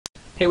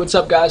Hey, what's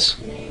up, guys?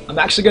 I'm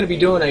actually going to be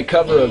doing a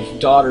cover of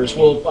Daughters,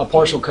 well, a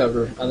partial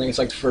cover. I think it's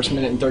like the first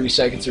minute and 30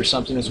 seconds or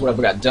something is what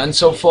I've got done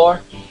so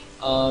far.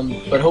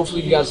 But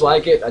hopefully you guys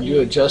like it. I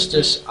do it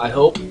justice, I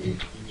hope.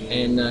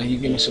 And you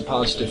give me some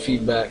positive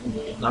feedback.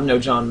 I'm no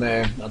John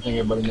Mayer. I think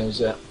everybody knows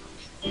that.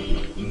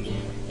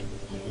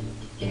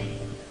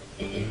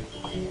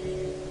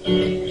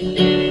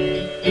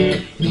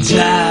 And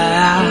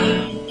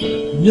I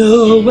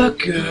know a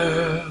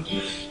girl,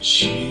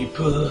 she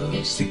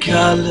puts the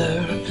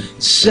color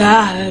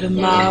inside of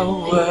my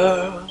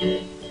world.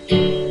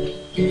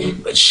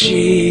 But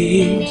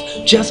she's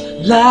just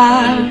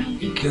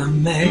like a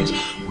maze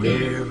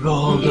where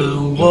all the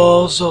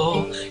walls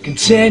all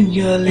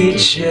continually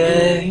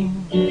change.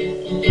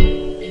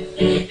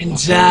 And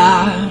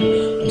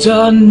I've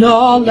done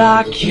all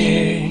I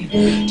can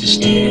to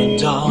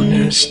stand on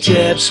her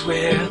steps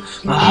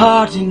with my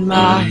heart in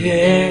my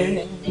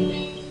hand.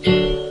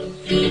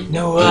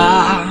 Now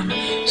I'm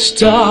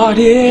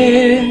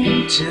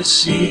starting to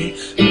see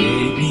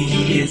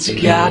maybe it's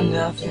got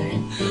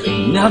nothing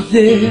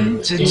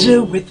to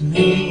do with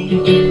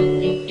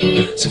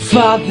me. So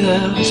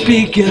Father,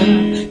 speak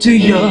up to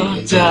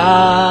your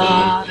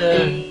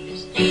daughters.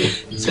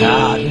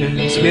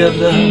 Daughters will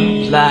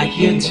love like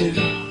you do.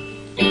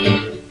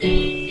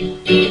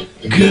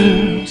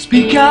 Girls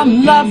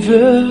become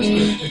lovers,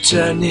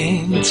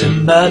 turning to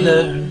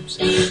mothers.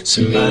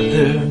 So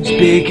mothers,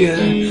 be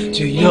good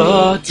to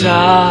your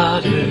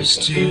daughters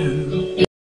too.